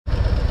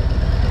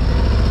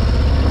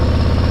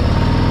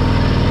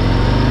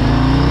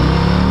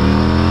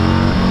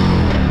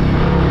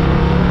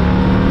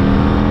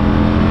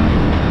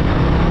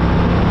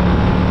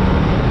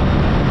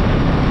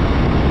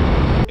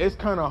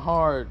kind of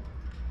hard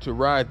to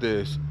ride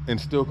this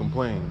and still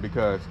complain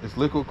because it's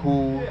liquid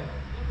cooled.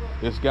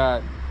 It's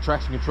got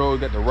traction control. It's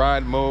got the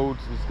ride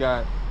modes. It's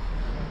got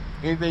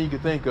anything you can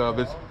think of.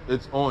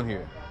 It's on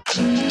here.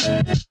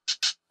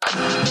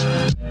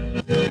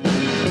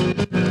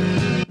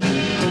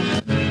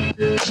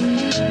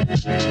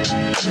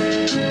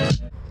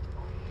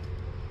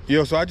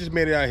 Yo, so I just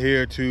made it out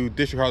here to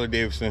Disctirct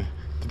Harley-Davidson.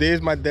 Today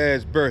is my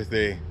dad's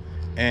birthday,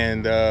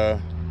 and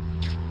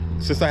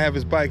since I have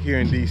his bike here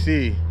in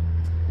DC,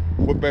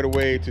 what better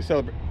way to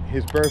celebrate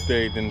his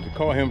birthday than to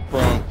call him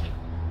from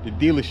the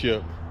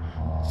dealership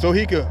so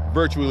he could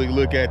virtually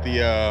look at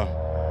the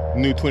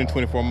new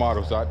 2024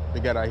 models they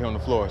got out here on the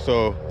floor.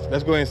 So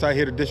let's go inside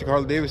here to Disctirct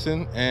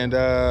Harley-Davidson and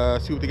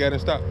see what they got in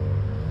stock.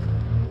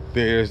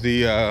 There's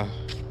the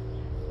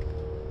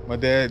my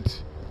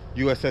dad's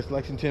USS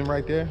Lexington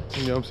right there,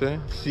 you know what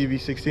I'm saying?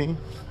 CV16.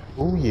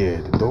 Oh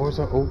yeah, the doors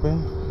are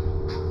open.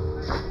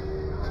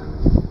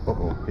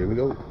 Uh-oh, here we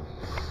go.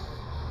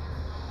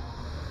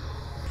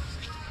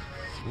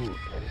 Ooh,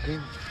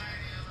 editing.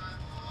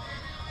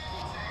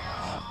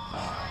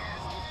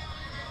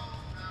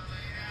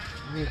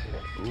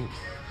 Ooh.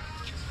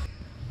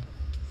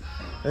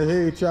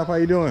 Hey, Chop, how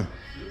you doing?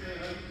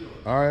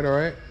 All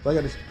right. So I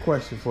got this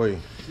question for you.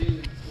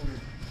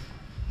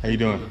 How you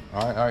doing?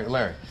 All right,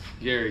 Larry.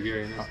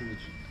 Gary, nice to meet you.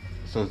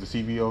 So is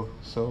the CVO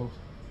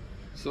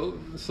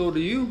so do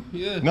you?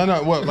 Yeah. No,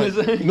 what?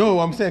 Like, no,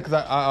 I'm saying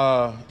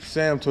because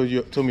Sam told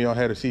me y'all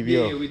had a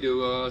CVO. Yeah, we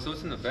do. So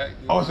it's in the back.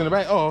 Oh, it's in the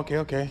back. Oh,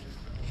 okay.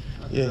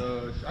 Yeah.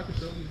 I can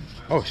show you.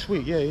 Oh,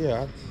 sweet.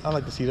 Yeah. I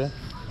like to see that.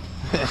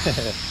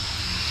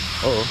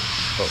 Oh,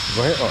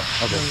 go ahead. Oh,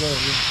 okay.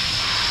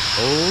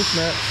 Oh,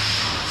 snap.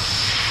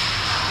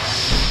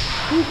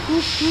 I'm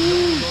going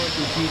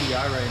through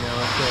PDI right now.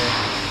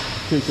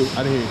 So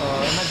I didn't hear you. I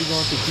might be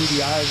going through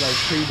PDI, like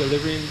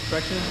pre-delivery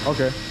inspection.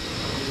 Okay.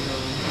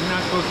 You're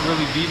not supposed to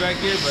really be back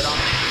here, but I'm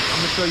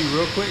gonna show you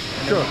real quick.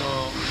 And sure.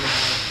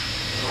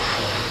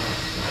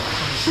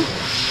 So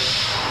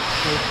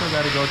we still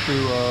got to go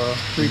through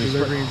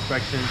pre-delivery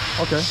inspection.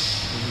 Okay.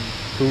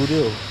 Cool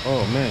deal.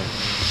 Oh man.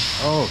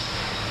 Oh.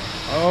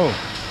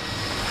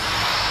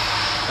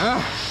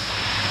 Ah.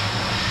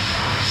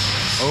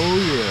 Oh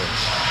yeah.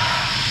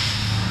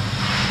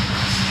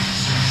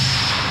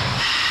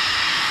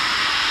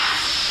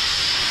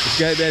 It's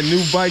got that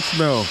new bike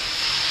smell.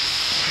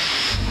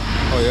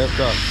 Oh yeah, that's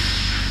tough.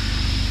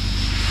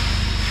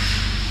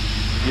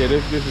 Yeah,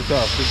 this is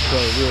tough. This is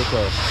tough, real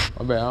tough.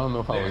 I bet I don't know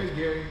if I was. There's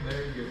Gary.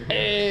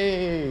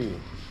 Hey.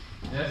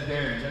 That's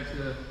Darren. That's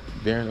the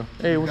Darren.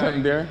 Hey, what's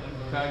happening, Darren?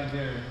 Ducati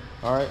Darren.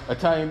 All right,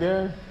 Italian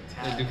Darren.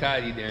 The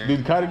Ducati Darren.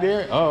 Ducati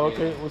Darren? Oh,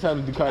 okay. What's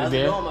happening, Ducati Darren? How's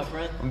it going, my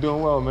friend? I'm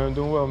doing well,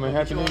 man.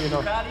 Happy New Year.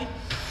 Ducati?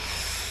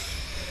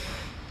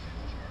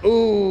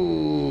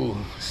 Ooh,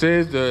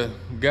 says the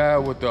guy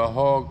with the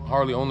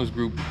Harley Owners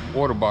Group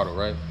water bottle,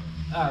 right?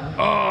 Oh,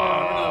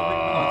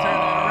 turn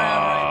that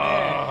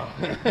around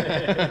right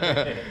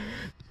there.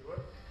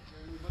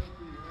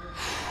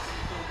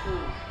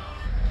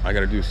 I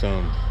gotta do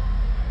some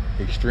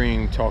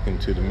extreme talking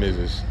to the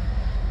missus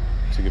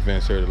to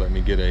convince her to let me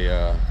get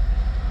a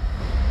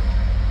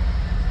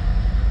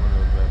one of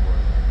those bad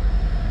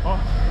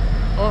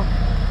boys.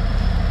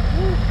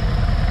 Woo.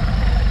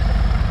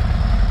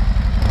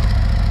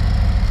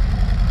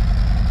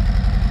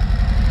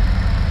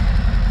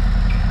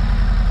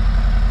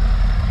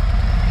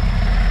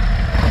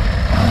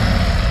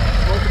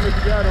 You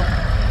got him.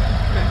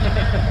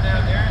 Now,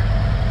 Darren,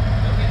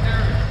 don't get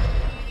nervous.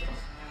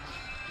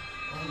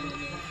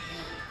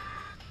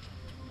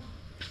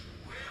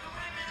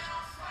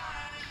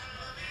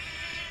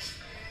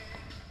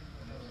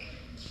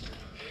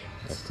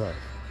 That's tough.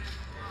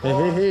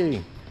 Hey.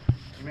 You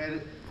made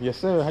it? Yes,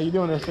 sir. How you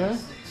doing there, sir?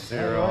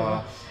 They're,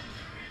 we're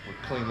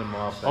cleaning them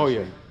off. Oh,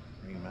 yeah.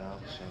 Bring them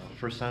out. So,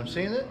 first time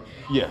seeing it?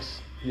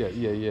 Yes. Yeah.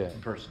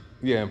 In person.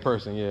 Yeah, in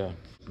person, yeah.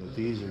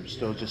 These are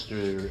still just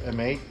their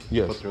M8,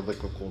 yes, but they're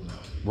liquid cooled now.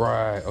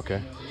 Right,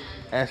 okay.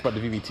 Asked about the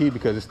VVT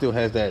because it still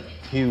has that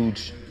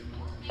huge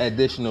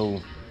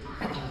additional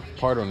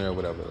part on there or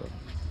whatever.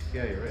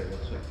 Yeah, you're right.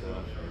 That's like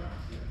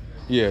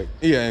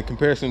yeah, in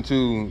comparison to,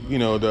 you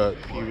know, the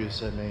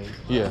previous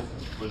M8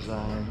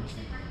 design.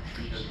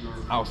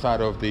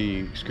 Outside of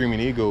the Screaming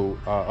Eagle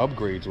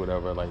upgrades or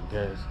whatever, like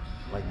there's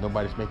like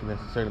nobody's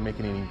necessarily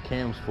making any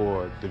cams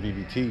for the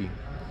VVT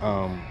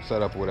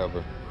setup or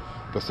whatever.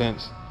 But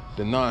since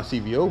the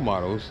non-CVO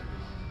models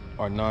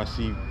are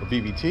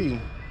non-VVT,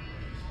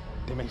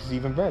 that makes it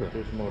even better.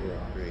 There's motor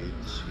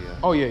upgrades, yeah.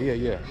 Oh,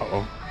 yeah.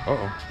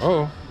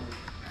 Uh-oh.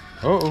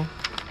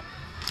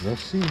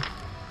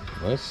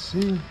 Let's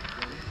see.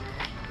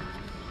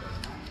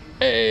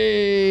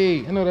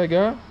 Hey, I know that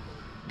guy.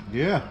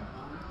 Yeah.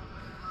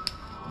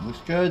 Looks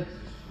good.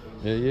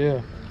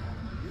 Yeah.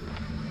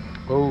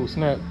 Oh,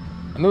 snap.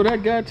 I know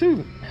that guy,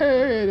 too.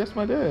 Hey, that's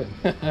my dad.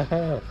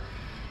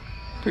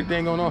 Pretty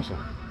dang on awesome.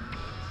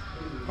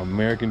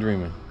 American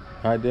dreaming.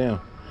 Hot damn.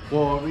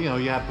 Well, you know,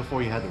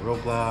 before you had the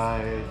Road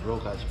Glide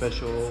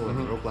Special, and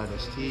the Road Glide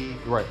ST.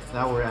 Right.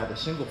 Now we're at a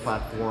single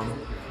platform,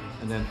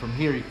 And then from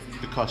here,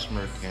 the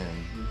customer can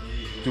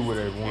Do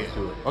whatever you want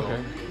to it.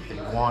 Okay. If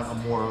they want a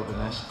more of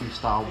an ST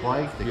style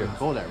bike, they Yeah. can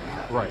go that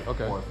route. Right,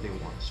 okay. Or if they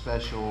want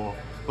special,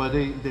 but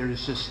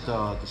there's just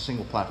the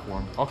single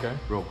platform. Okay.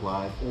 Road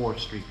Glide or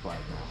Street Glide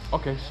now.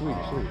 Okay, sweet.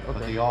 But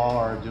Okay. they all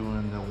are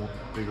doing the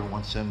bigger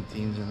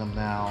 117s in them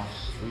now.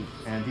 Sweet.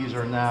 And these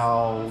are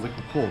now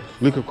liquid cooled.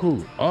 Liquid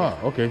cool. Ah,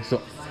 okay.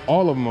 So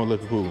all of them are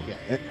liquid cool.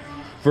 Yeah.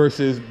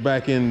 Versus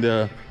back in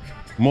the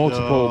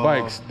multiple The-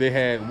 bikes, they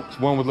had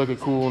one was liquid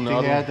cool and the They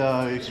other had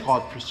one. it's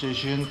called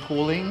precision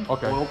cooling,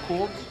 Okay. oil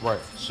cooled. Right.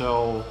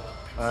 So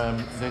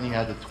then you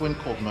had the twin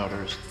cooled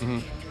motors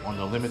on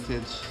the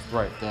limiteds,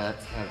 Right. that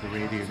have the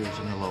radiators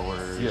and the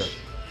lowers, Yeah.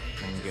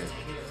 and you get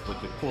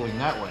liquid cooling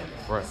that way.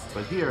 Right.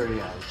 But here,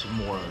 yeah, it's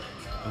more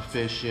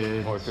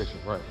efficient. More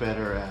efficient, right.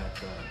 Better at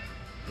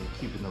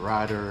keeping the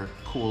rider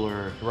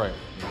cooler. Right.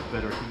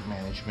 Better heat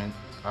management.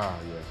 Ah,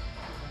 yeah.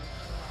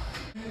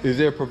 Is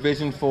there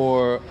provision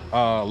for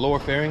lower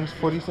fairings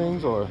for these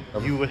things, or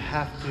You would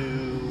have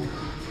to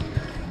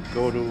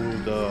go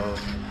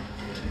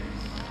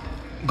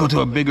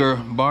to a bigger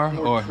bar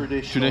more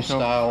traditional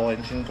style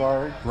engine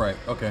guard, Right.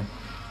 Okay.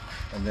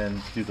 and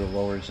then do the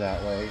lowers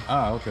that way,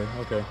 Ah. Okay.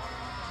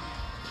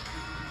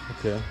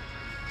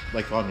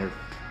 like on your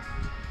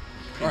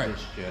Right.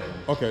 previous gen.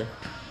 Okay.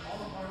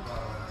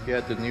 You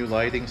had the new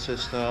lighting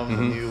system,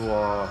 the new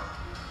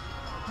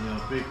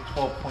big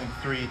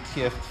 12.3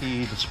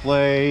 TFT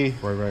display,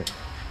 Right.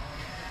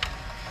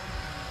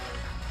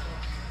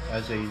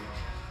 as a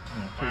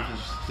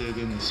previous did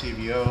in the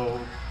CVO.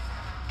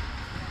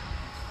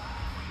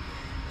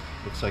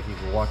 Looks like you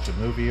can watch a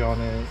movie on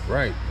it.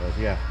 Right.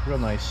 But yeah, real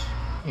nice.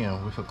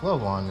 With a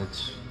glove on,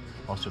 it's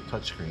also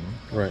touchscreen.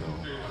 Right.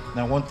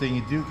 Now, one thing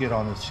you do get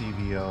on the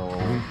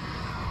CVO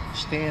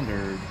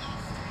standard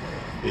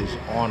is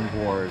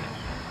onboard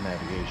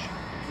navigation.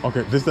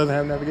 Okay. This doesn't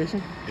have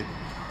navigation. It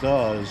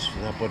does,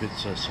 but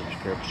it's a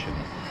subscription.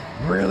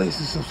 Really, it's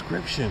a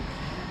subscription.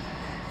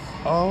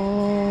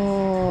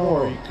 Oh.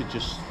 Or you could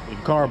just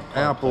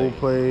Apple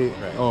Play.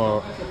 Right.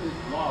 Or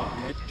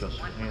Adjust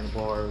your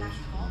handlebars,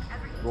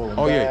 roll them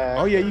oh back. yeah.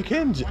 Oh yeah. You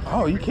can.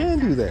 You can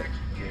do that.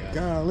 Yeah.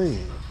 Golly,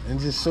 and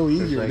just so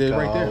easy. There's They're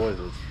right there. what is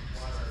it?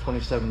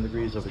 27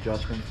 degrees of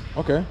adjustment.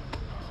 Okay.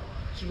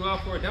 Should go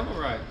out for a demo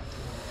ride.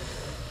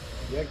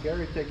 Yeah,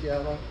 Gary, take you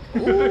out on.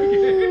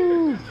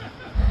 Ooh.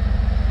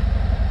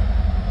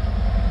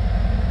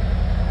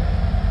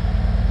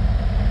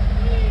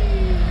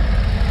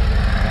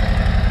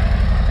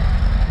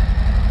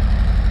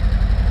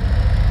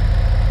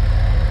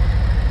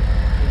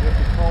 You have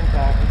the chrome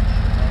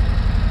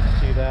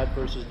package. See that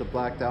versus the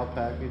blacked out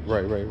package.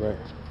 Right.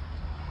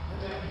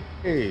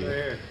 Hey,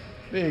 There.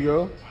 there you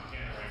go.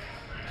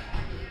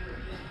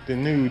 The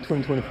new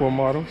 2024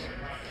 models.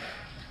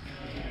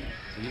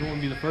 You don't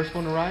want to be the first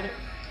one to ride it?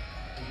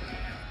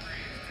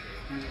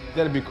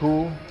 That'd be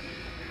cool.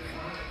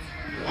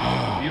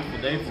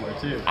 Beautiful day for it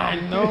too. I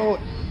know.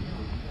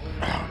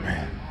 Oh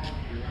man.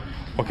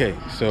 Okay,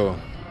 so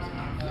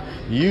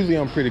usually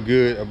I'm pretty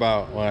good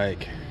about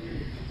like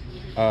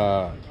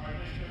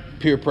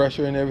peer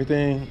pressure and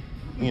everything.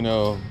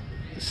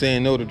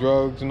 Saying no to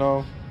drugs and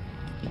all.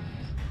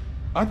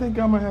 I think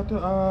I'm gonna have to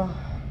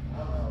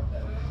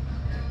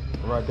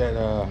ride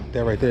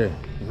that right there.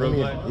 Road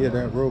Glide? Yeah,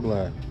 that Road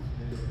Glide.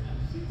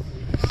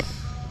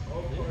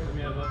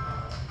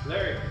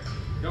 Larry,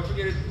 don't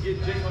forget to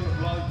get Jake on the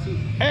vlog too.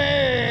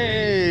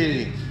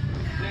 Hey!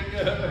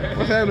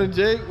 What's happening,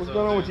 Jake? What's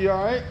going on with you?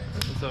 All right?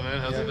 What's up, man?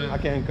 How's it been? I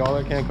can't call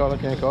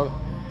it.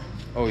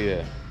 Oh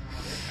yeah.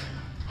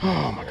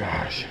 Oh my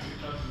gosh.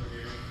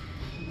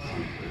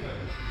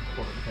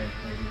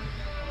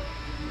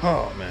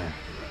 Oh man.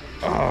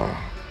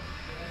 Oh.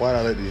 Why'd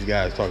I let these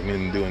guys talk me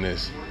into doing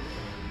this?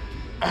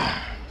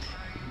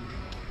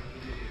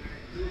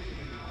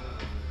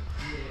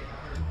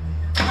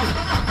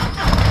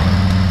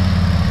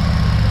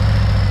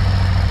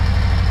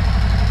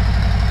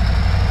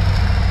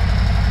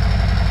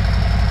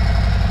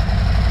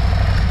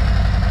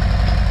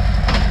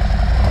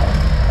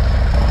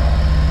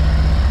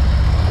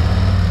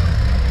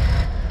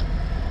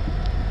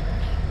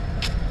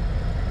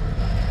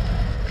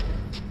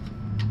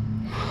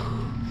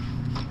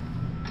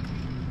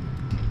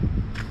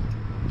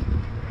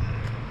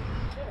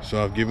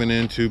 So I've given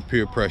in to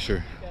peer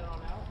pressure.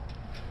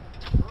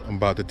 I'm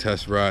about to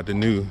test ride the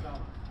new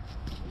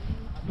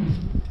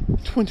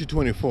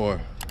 2024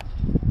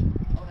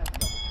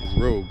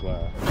 Road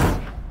Glide.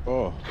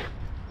 Oh.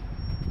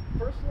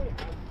 Personally,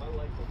 I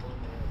like the one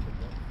that has the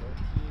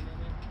 113 in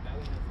it. That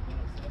one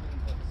has the 107,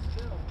 but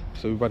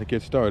still. So we're about to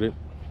get started.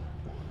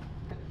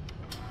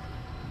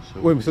 So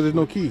Wait, so there's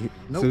no key?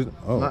 Nope,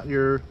 So not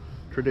your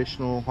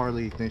traditional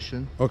Harley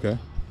ignition. Okay.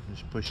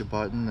 Just push a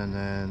button and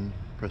then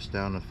press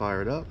down and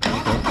fire it up.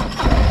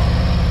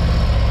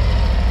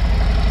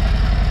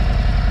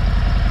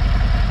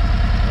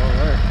 All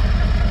right.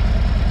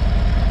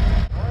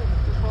 Alright,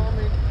 Mr.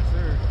 Palmy.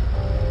 Sir.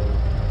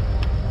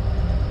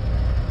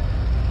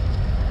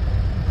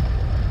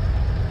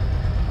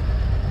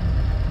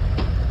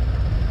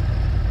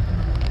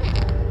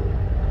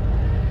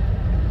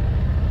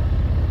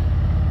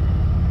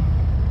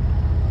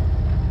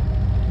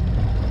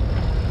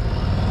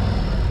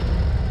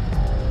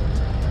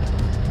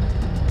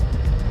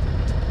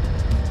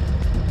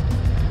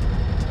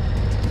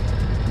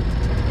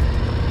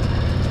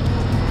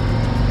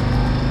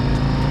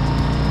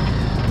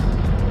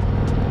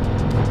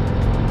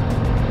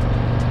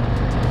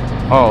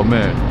 Oh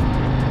man.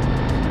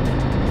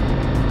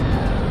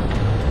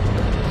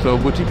 So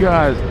what you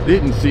guys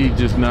didn't see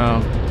just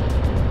now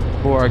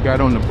before I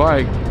got on the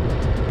bike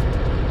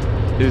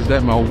is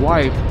that my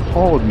wife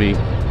called me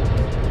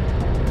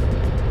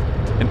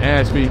and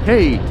asked me,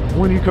 hey,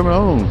 when are you coming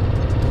home?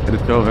 And I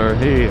told her,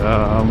 hey,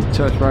 I'm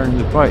test riding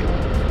this bike.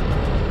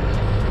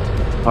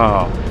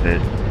 Oh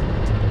man.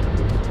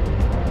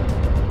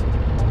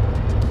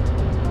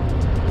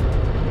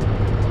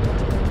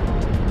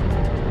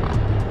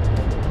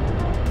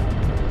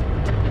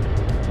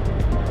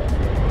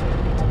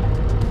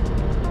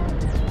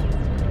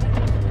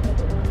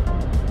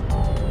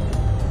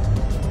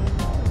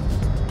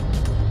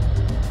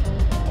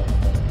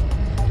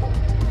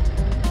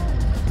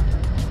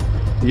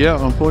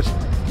 Yeah,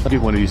 unfortunately, I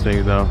get one of these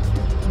things now.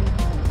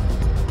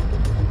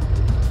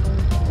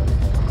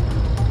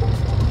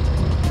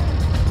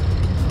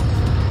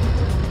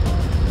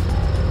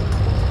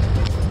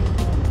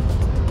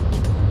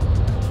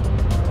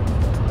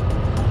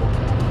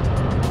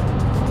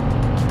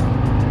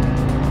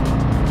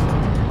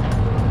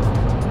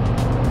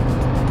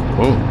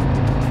 Oh,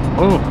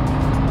 oh,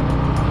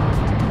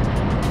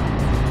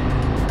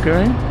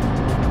 okay,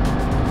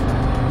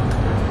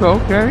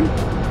 okay.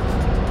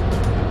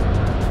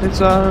 It's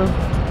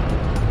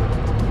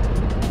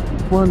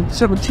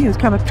 117 is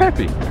kind of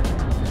peppy.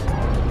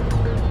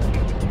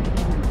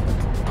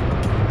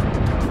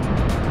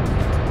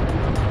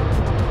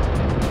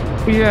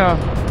 Yeah,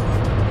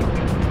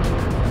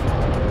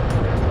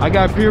 I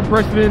got peer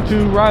pressured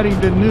into riding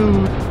the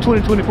new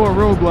 2024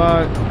 Road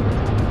Glide.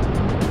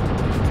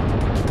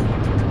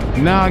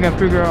 Now I got to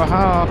figure out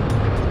how I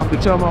have to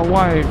tell my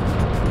wife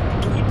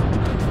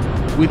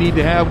we need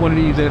to have one of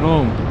these at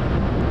home.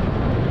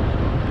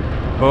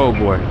 Oh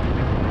boy.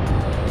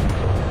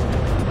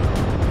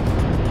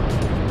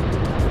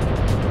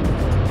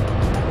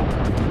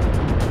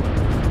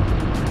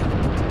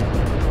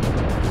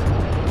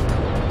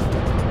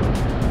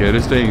 Yeah,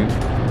 this thing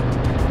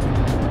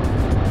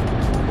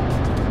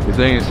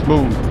is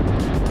smooth.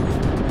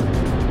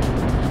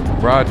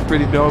 Rides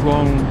pretty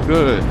doggone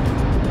good.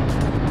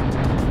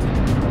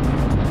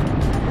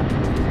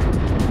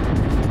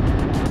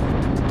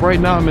 Right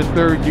now I'm in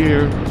third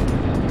gear.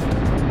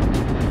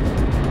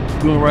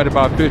 Doing right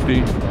about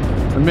 50.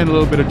 I'm in a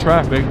little bit of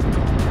traffic.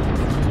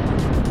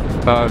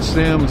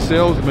 Sam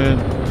salesman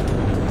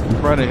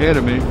right ahead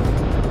of me.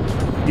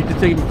 He just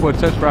taking me for a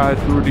test ride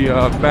through the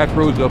back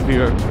roads up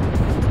here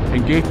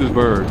in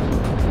Gaithersburg.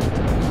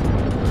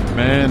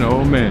 Man,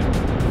 oh man.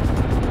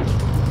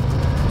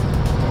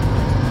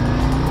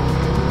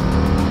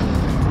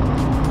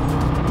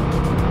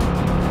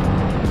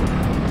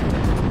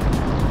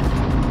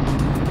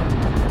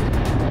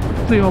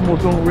 They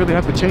almost don't really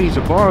have to change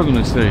the bars on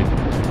this thing.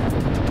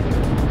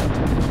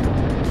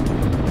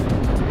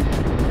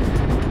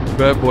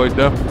 Bad boy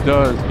definitely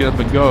does get up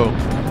and go.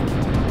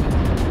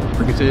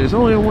 Like I said, it's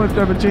only a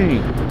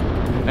 117.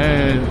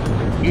 And,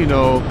 you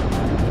know,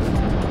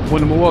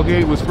 when the Milwaukee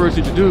 8 was first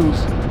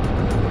introduced,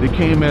 they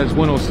came as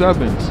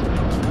 107s.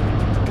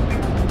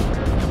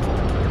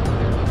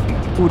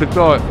 Who would have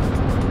thought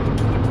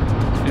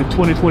in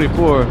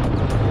 2024,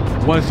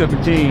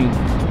 117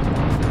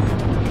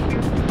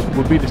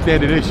 would be the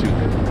standard issue?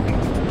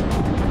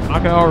 I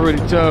can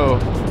already tell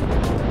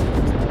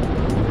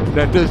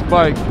that this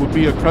bike would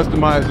be a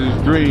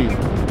customizer's dream.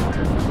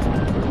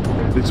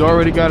 It's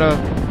already got a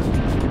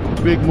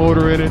big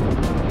motor in it.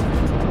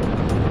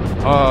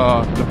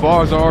 The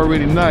bars are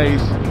already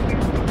nice.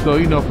 So,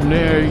 you know, from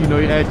there, you know,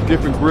 you add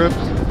different grips.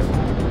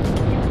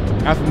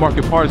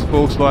 Aftermarket parts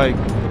folks like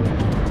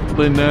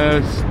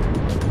Linus,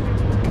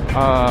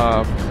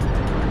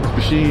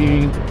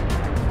 Machine.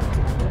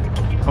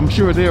 I'm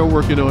sure they're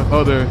working on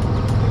other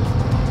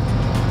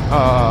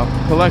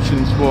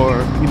collections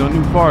for, you know,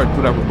 new parts,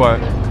 whatever, but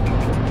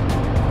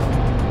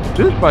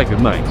this bike is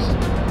nice.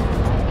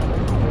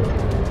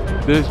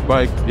 This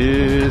bike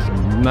is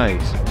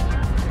nice.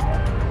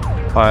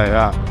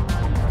 I'm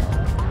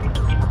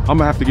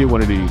gonna have to get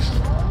one of these.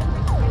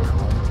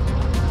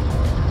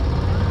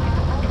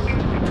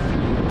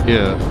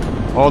 Yeah,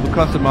 all the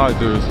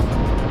customizers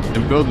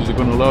and builders are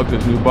gonna love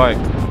this new bike.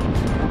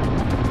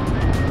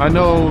 I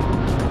know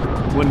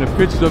when the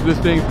pictures of this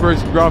thing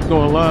first dropped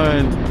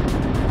online,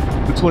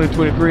 the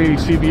 2023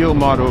 CVO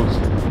models,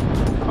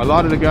 a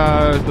lot of the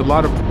guys, a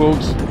lot of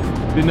folks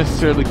didn't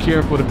necessarily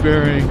care for the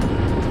bearing.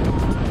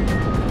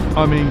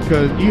 I mean,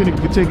 because even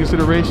if you take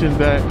consideration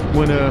that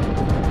when a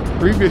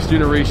previous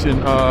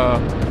generation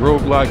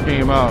Road Glide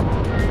came out,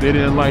 they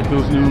didn't like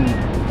those new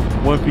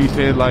one-piece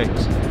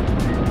headlights.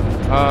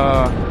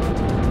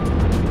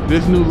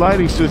 This new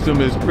lighting system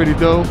is pretty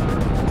dope.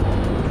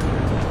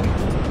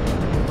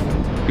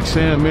 Like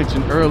Sam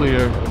mentioned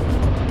earlier,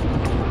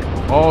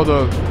 all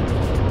the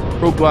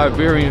Road Glide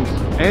variants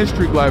and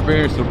Street Glide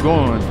variants are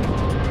gone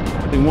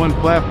in one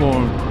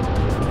platform.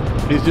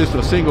 It's just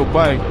a single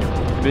bike.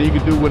 Then you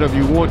can do whatever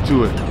you want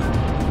to it.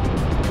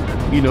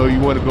 You know, you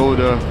want to go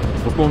the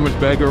performance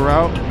bagger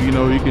route, you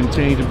know, you can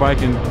change the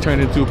bike and turn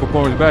it into a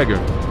performance bagger.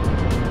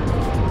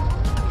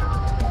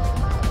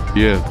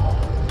 Yeah.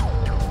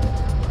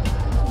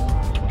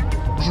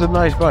 This is a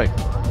nice bike.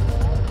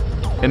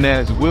 And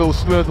as Will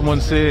Smith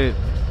once said,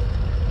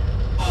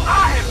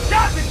 I have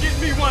got to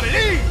get me one of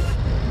these!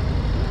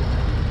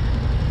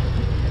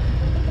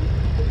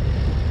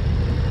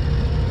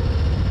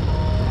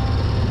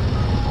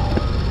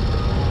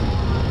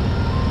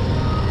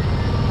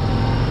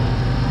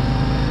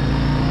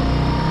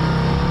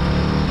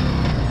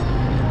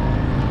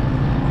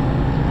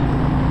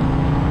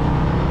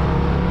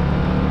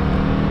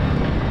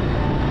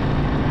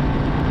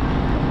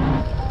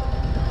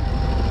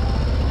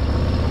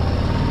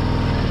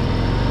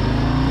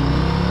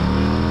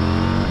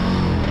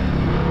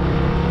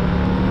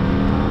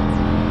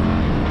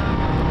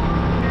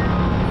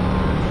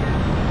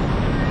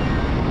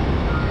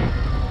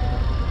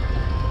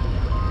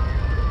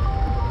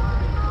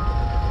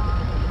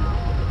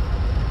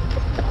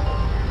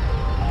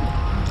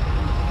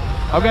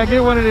 I gotta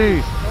get one of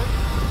these.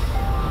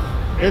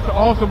 It's an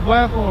awesome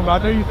platform. I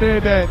know you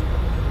said that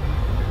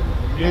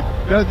it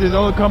does just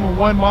only come in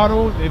one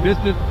model, and this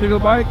particular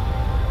bike,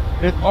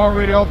 it's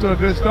already off to a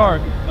good start.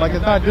 Like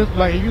it's not just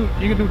like you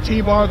can do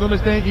T-bars on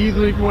this thing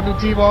easily if you want to do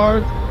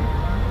T-bars.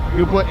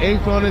 You put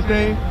 8s on this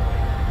thing.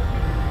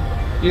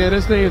 Yeah,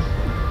 this thing is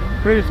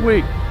pretty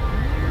sweet.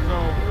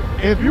 So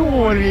if you want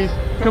one of these,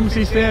 come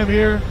see Sam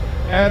here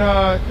at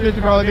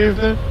Disctirct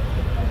Harley-Davidson.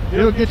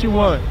 He'll get you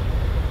one.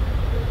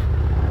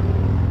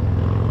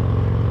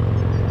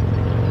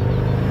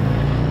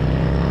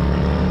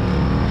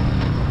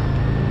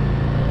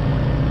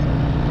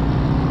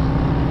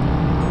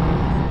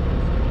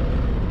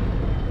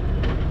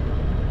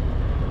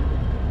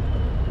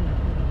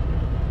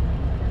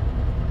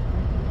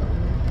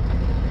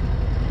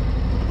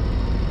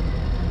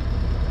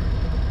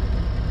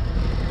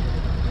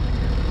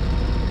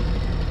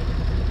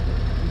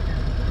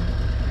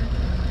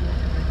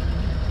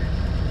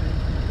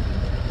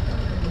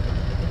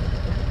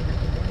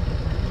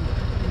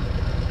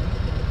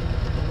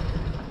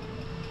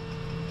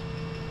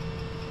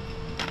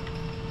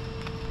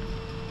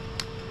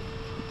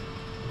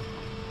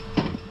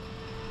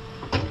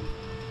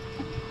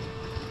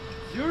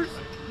 Yours?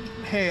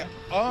 Hey,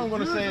 all I'm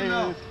gonna say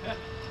is,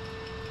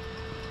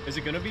 Is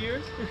it gonna be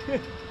yours?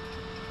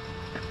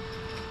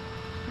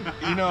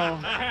 you know,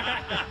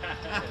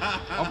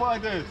 I'll put it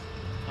like this.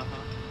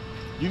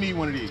 You need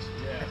one of these.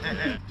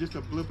 Yeah. Just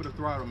a blip of the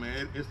throttle,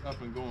 man. It's up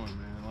and going,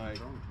 man. Like,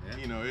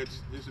 you know,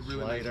 it's a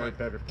really nice Lighter, bike.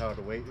 better power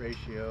to weight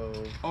ratio.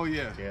 Oh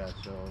yeah. Yeah,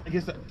 so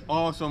It's an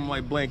awesome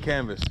like blank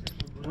canvas.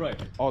 Right.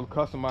 All the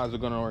customizers are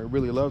gonna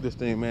really love this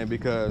thing, man,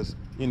 because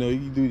you know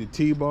you do the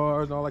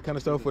T-bars and all that kind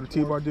of stuff for the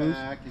T-bar dudes.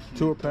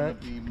 Tour pack.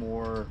 Be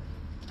more.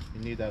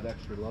 You need that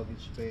extra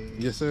luggage space.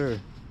 Yes, sir.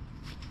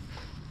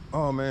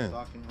 Oh man.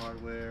 Stocking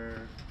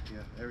hardware. Yeah,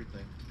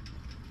 everything.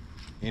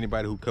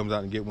 Anybody who comes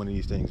out and get one of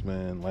these things,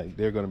 man, like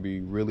they're gonna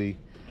be really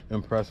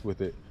impressed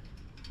with it.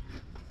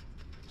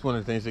 It's one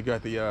of the things. They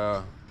got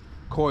the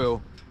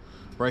coil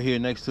right here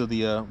next to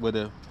the where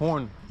the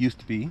horn used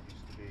to be.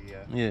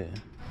 Yeah.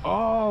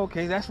 Oh,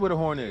 okay, that's where the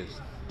horn is.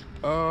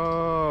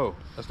 Oh,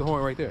 that's the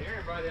horn right there.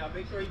 Everybody, I'll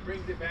make sure he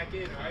brings it back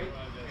in, right?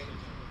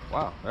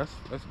 Wow, that's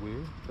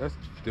weird. That's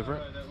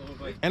different.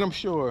 And I'm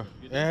sure.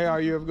 And hey,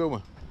 are you have a good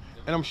one?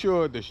 And I'm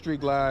sure the Street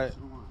Glide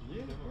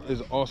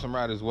is an awesome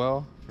ride as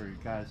well. For you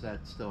guys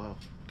that still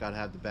gotta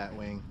have the bat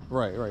wing.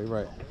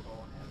 Right.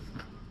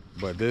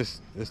 But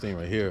this thing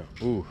right here,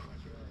 ooh.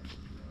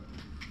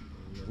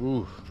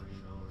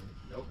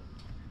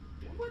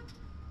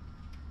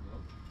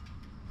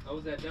 How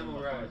was that demo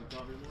ride?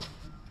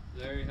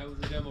 Larry, how was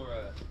the demo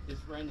ride? His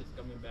friend is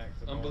coming back.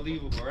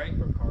 Unbelievable, right?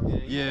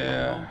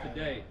 Yeah.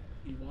 Today.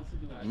 He wants to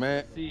do that.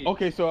 Man,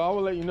 okay, so I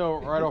will let you know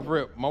right off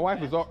rip. My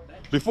wife was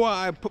before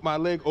I put my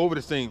leg over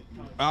this thing,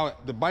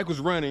 the bike was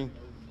running,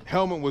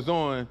 helmet was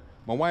on.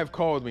 My wife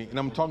called me, and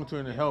I'm talking to her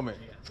in the helmet.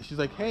 She's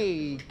like,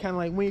 "Hey, kind of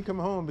like when you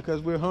coming home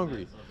because we're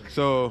hungry."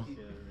 So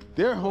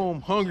they're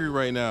home hungry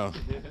right now.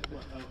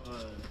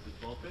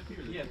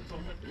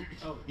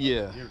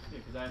 Yeah. You're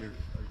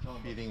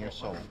feeding your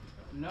soul.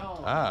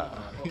 No.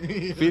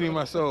 Feeding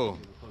my soul.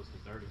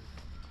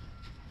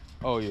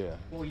 Oh yeah,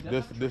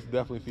 this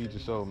definitely feeds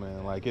your soul,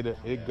 man. Like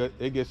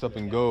it gets up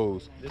and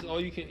goes. This is all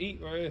you can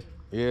eat, right?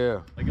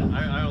 Yeah. Like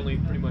I only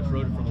pretty much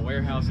rode it from the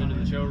warehouse into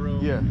the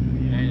showroom. Yeah.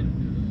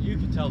 And you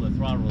can tell the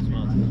throttle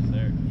response was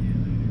there.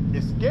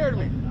 It scared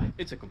me.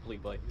 It's a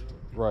complete bike.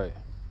 Right.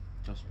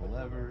 Adjustable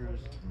levers,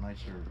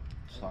 nicer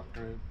stock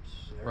grips.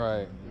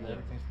 Right.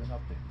 Everything's been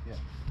updated. Yeah.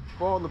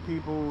 For all the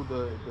people,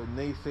 the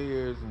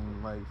naysayers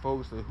and like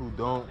folks who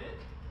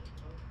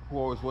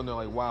always wonder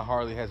like why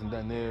Harley hasn't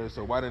done this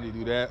or why didn't they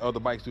do that, other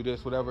bikes do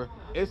this, whatever.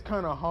 It's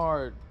kind of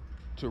hard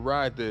to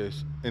ride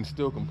this and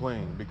still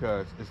complain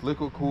because it's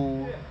liquid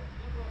cooled,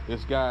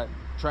 it's got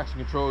traction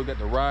control, it's got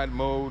the ride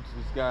modes,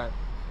 it's got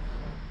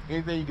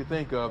anything you can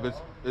think of,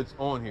 it's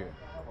on here.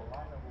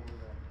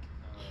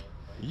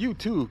 You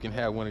too can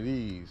have one of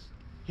these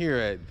here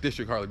at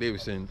Disctirct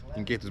Harley-Davidson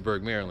in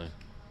Gaithersburg, Maryland.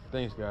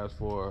 Thanks guys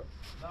for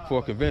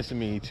convincing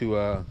me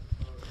to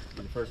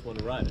Be the first one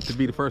to ride it.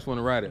 be the first one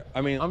to ride it.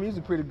 I mean, I'm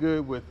usually pretty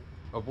good with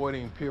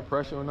avoiding peer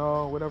pressure and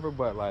all, whatever,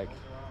 but like,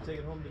 Take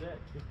it home today.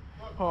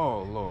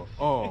 oh Lord,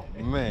 oh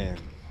man.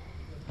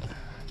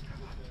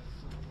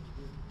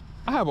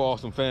 I have an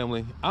awesome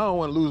family. I don't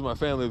want to lose my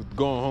family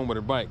going home with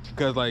a bike,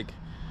 because like,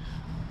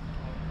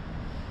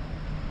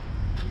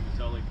 You can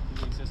tell like the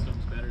cooling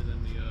system's better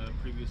than the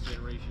previous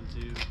generation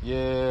too.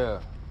 yeah,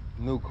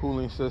 new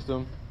cooling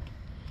system.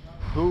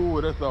 Who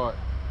would have thought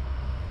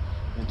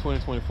in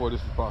 2024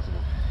 this is possible?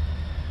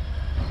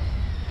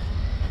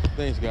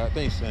 Thanks, God.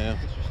 Thanks, Sam.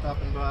 Thanks for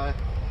stopping by.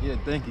 Yeah,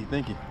 thank you,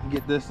 thank you. You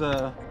get this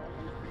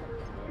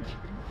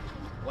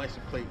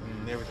license plate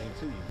and everything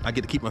to you. I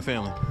get to keep my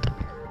family.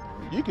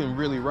 You can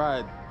really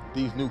ride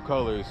these new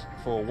colors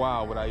for a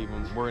while without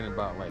even worrying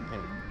about like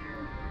paint.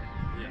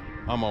 Yeah.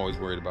 I'm always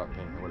worried about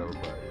paint or whatever,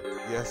 but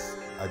yes,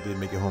 I did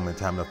make it home in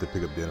time enough to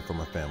pick up dinner for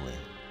my family.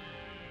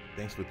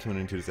 Thanks for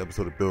tuning into this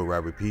episode of Build,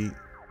 Ride, Repeat.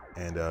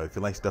 And if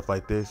you like stuff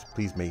like this,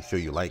 please make sure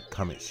you like,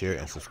 comment, share,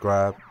 and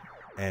subscribe.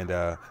 And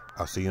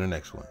I'll see you in the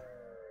next one.